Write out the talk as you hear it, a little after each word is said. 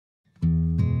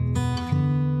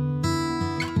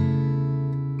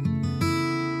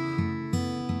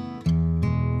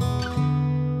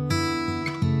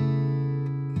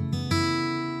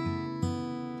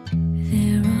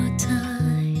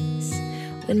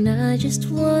when I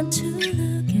just want to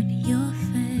look at your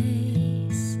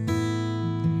face.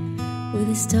 With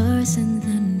the stars in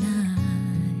the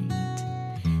night,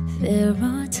 there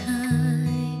are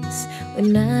times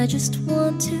when I just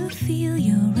want to feel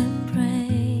your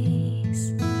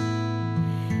embrace.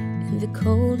 In the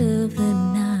cold of the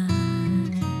night,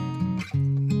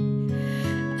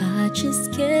 I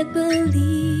just can't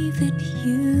believe that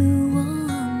you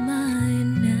are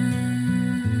mine now.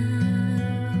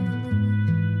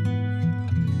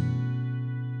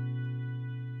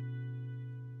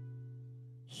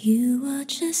 You are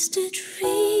just a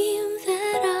dream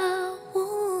that I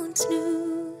once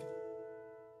knew.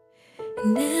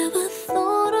 Never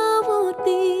thought I would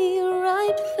be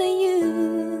right for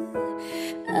you.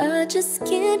 I just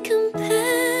can't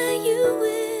compare you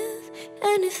with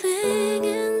anything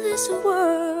in this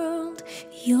world.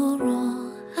 You're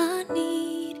all I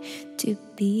need to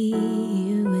be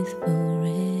here with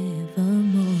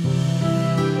forevermore.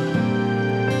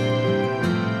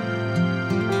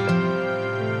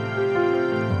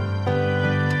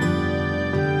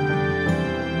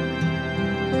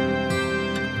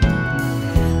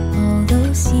 All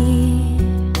those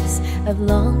years I've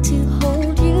longed to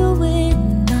hold you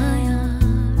in my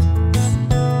arms.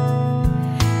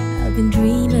 I've been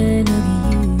dreaming of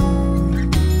you.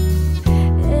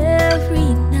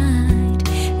 Every night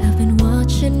I've been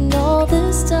watching all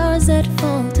the stars that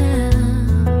fall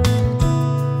down,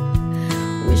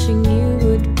 wishing you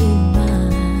would be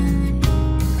mine.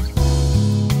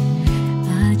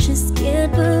 I just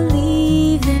can't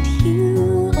believe that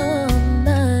you are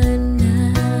mine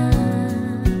now.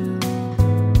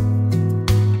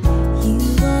 You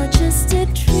are just a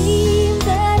dream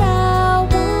that I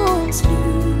once knew.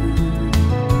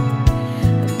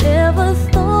 I never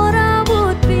thought I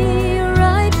would be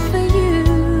right for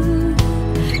you.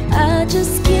 I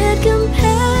just can't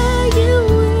compare you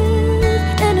with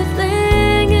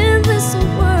anything in this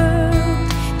world.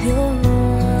 You're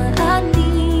all I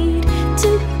need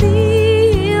to be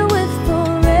here with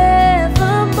forevermore.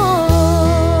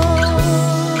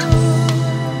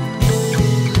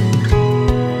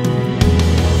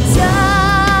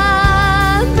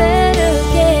 Time and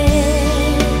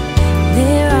again,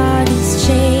 there are these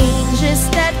changes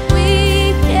that we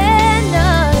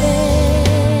cannot end.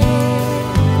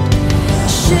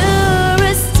 Sure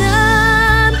as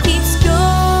time keeps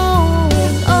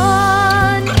going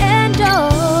on and on,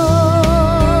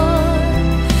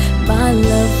 my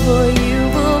love for you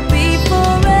will be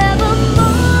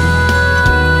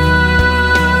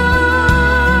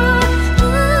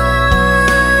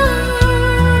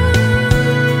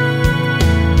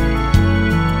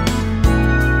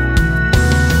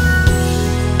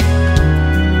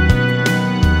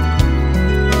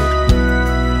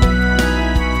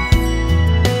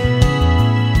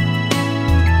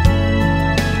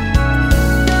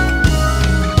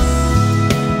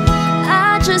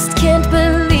I just can't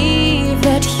believe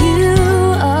that you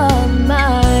are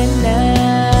mine now.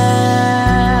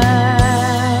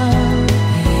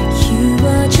 You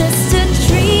are just a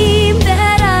dream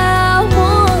that I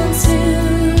once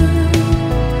knew.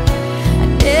 I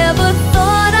never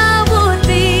thought I would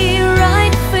be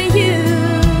right for you.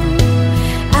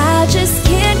 I just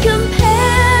can't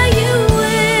compare you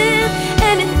with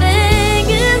anything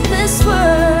in this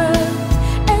world.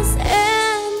 As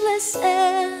endless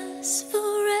as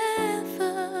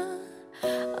forever,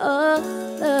 our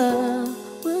love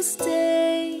will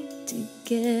stay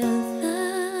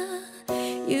together.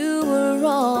 You were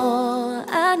all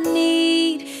I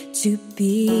need to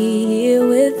be here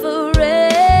with forever.